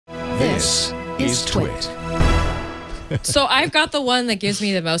This is TWiT. So I've got the one that gives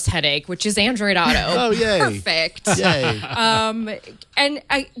me the most headache, which is Android Auto. Oh, yay. Perfect. Yay. And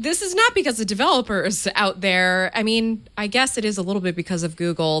this is not because of developers out there. I mean, I guess it is a little bit because of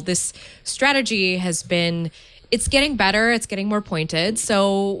Google. This strategy has been, it's getting better. It's getting more pointed.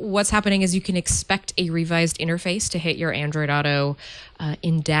 So what's happening is you can expect a revised interface to hit your Android Auto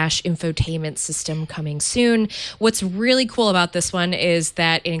in-dash infotainment system coming soon. What's really cool about this one is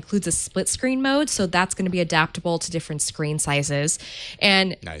that it includes a split screen mode. So that's going to be adaptable to different screen sizes.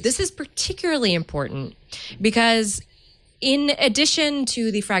 And This is particularly important because in addition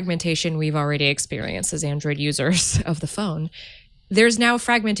to the fragmentation we've already experienced as Android users of the phone, there's now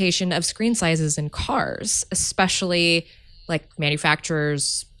fragmentation of screen sizes in cars, especially like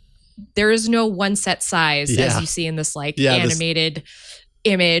manufacturers. There is no one set size as you see in this animated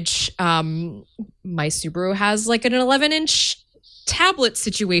image. My Subaru has like an 11-inch tablet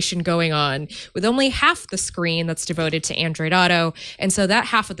situation going on with only half the screen that's devoted to Android Auto. And so that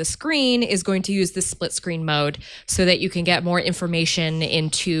half of the screen is going to use this split screen mode so that you can get more information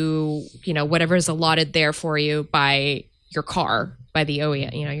into, whatever is allotted there for you by your car, by the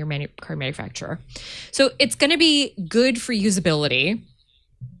OEM, your car manufacturer. So it's going to be good for usability.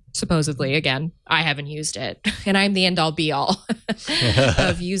 Supposedly, again, I haven't used it, and I'm the end-all be-all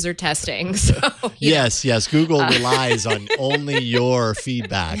of user testing. So yes, Google relies on only your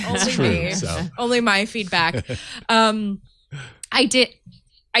feedback. It's true. Only my feedback. I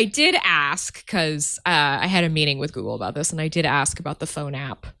did ask because I had a meeting with Google about this, and I did ask about the phone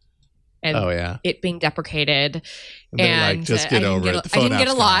app and it being deprecated. And just get over it. I didn't get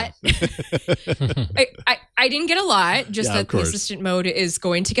a lot. I didn't get a lot, just that the assistant mode is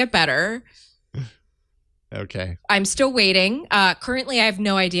going to get better. Okay. I'm still waiting. Currently, I have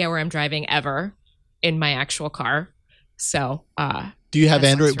no idea where I'm driving ever in my actual car. So, do you have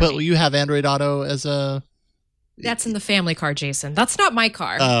Android? But you have Android Auto as a... That's in the family car, Jason. That's not my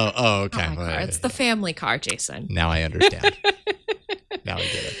car. Oh, okay. Not my car. It's the family car, Jason. Now I understand. Now I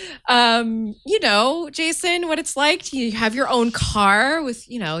get it. Jason, what it's like. You have your own car with,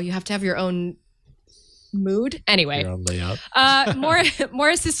 you have to have your own mood. Anyway, your own layout. more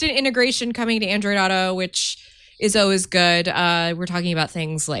assistant integration coming to Android Auto, which is always good. We're talking about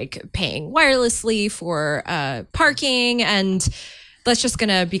things like paying wirelessly for parking, and that's just going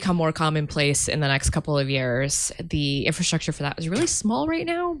to become more commonplace in the next couple of years. The infrastructure for that is really small right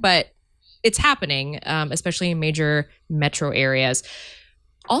now, but it's happening, especially in major metro areas.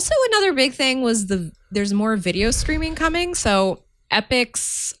 Also, another big thing was there's more video streaming coming. So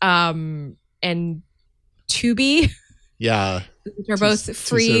Epix and Tubi, which are both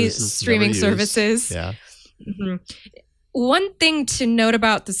free streaming services. Yeah. Mm-hmm. One thing to note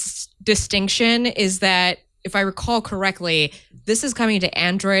about this distinction is that, if I recall correctly, this is coming to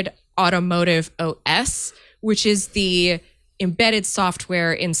Android Automotive OS, which is the embedded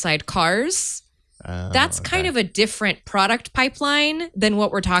software inside cars. That's kind of a different product pipeline than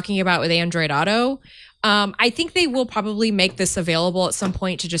what we're talking about with Android Auto. I think they will probably make this available at some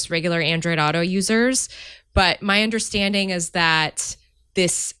point to just regular Android Auto users. But my understanding is that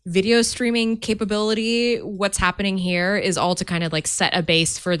this video streaming capability, what's happening here is all to kind of like set a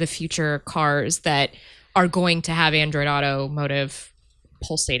base for the future cars that are going to have Android Automotive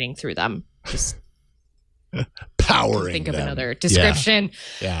pulsating through them. Just powering think of them. Another description.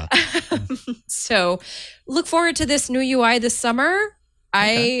 Yeah. So look forward to this new UI this summer.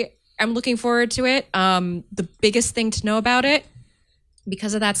 Okay. I'm looking forward to it. The biggest thing to know about it,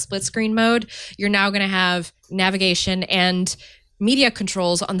 because of that split screen mode, you're now going to have navigation and media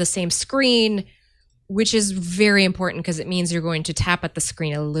controls on the same screen, which is very important because it means you're going to tap at the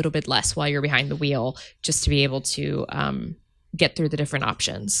screen a little bit less while you're behind the wheel, just to be able to get through the different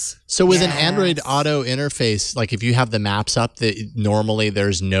options. So with an Android Auto interface, like if you have the maps up, that normally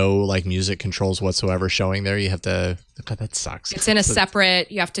there's no like music controls whatsoever showing there. You have to, God, that sucks. It's in a separate,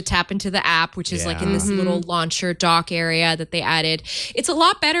 you have to tap into the app, which is like in this little launcher dock area that they added. It's a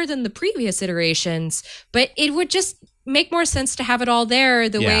lot better than the previous iterations, but it would just make more sense to have it all there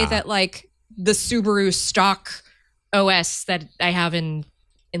the way that like the Subaru stock OS that I have in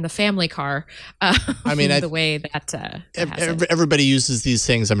the family car. I mean, the way that everybody uses these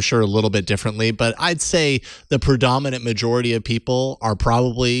things, I'm sure, a little bit differently, but I'd say the predominant majority of people are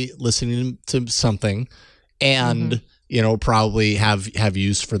probably listening to something and probably have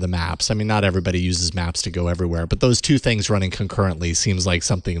use for the maps. I mean, not everybody uses maps to go everywhere, but those two things running concurrently seems like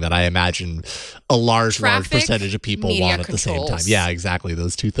something that I imagine a large percentage of people want at the same time. Yeah, exactly.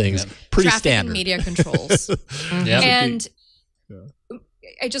 Those two things, pretty Traffic standard. And media controls. And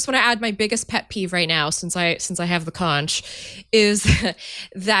I just want to add my biggest pet peeve right now, since I have the conch, is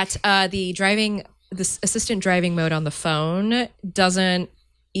that this assistant driving mode on the phone doesn't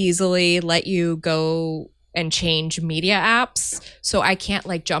easily let you go and change media apps. So I can't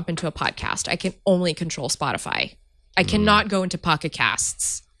like jump into a podcast. I can only control Spotify. I cannot go into Pocket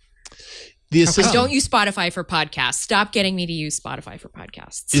Casts. Don't use Spotify for podcasts. Stop getting me to use Spotify for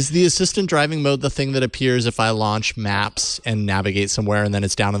podcasts. Is the assistant driving mode the thing that appears if I launch Maps and navigate somewhere and then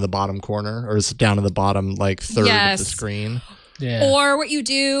it's down in the bottom corner, or is it down in the bottom like third of the screen? Yeah. Or what you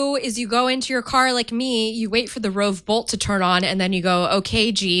do is you go into your car like me, you wait for the Rove Bolt to turn on, and then you go,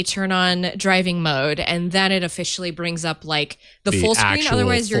 okay, G, turn on driving mode. And then it officially brings up like the full screen.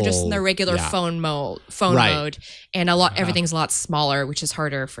 Otherwise, you're just in the regular phone mode. And everything's a lot smaller, which is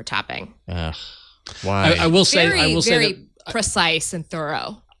harder for tapping. Why? I will say, very precise and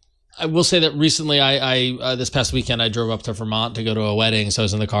thorough. I will say that recently, I this past weekend, I drove up to Vermont to go to a wedding. So I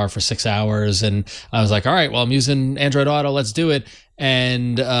was in the car for 6 hours, and I was like, all right, well, I'm using Android Auto. Let's do it.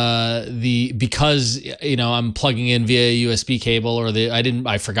 And because I'm plugging in via USB cable,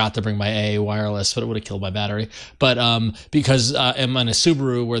 I forgot to bring my AA wireless, but it would have killed my battery. But because I'm on a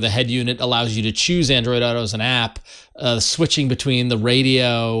Subaru where the head unit allows you to choose Android Auto as an app, switching between the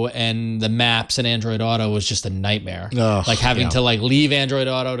radio and the maps and Android Auto was just a nightmare. Like having to like leave Android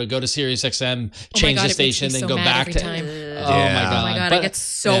Auto to go to Sirius XM, change the station, then go back to. Oh my god! I get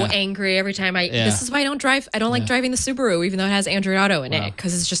so angry every time This is why I don't drive. I don't like driving the Subaru, even though it has Android Auto in it,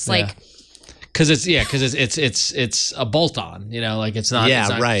 because it's just like. Because it's a bolt-on, like it's not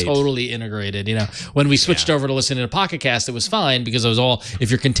totally integrated. When we switched over to listening to Pocket Cast, it was fine because it was all, if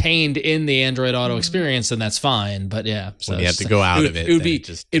you're contained in the Android Auto experience, then that's fine. But so when you have to go out of it,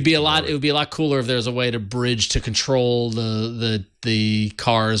 it'd be a lot cooler if there's a way to bridge to control the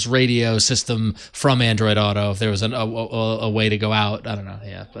car's radio system from Android Auto. If there was a way to go out, I don't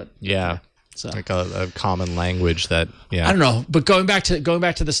know. So like a common language that I don't know, but going back to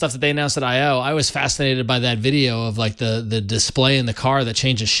the stuff that they announced at I/O, I was fascinated by that video of like the display in the car that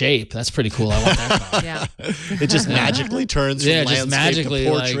changes shape. That's pretty cool. I want that. It just magically turns from landscape to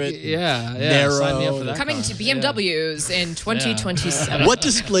portrait. Narrow. Sign me up for that Coming to BMWs in 2027. What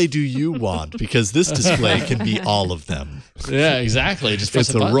display do you want? Because this display can be all of them. Yeah, exactly. Just press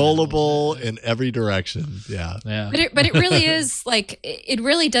it's a rollable in every direction. Yeah. But it really is like, it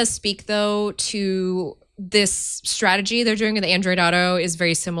really does speak though to this strategy they're doing with Android Auto is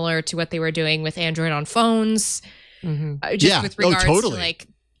very similar to what they were doing with Android on phones. Just with regards to like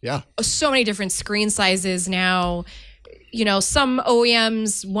so many different screen sizes now. Some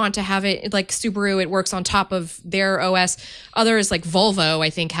OEMs want to have it like Subaru, it works on top of their OS. Others like Volvo, I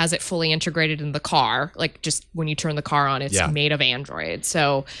think, has it fully integrated in the car. Like just when you turn the car on, it's made of Android.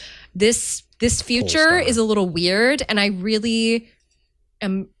 So this future is a little weird, and I really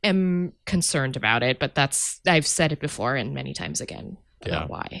am concerned about it. But I've said it before and many times again about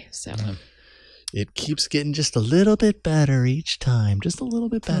why. So it keeps getting just a little bit better each time, just a little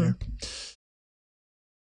bit better.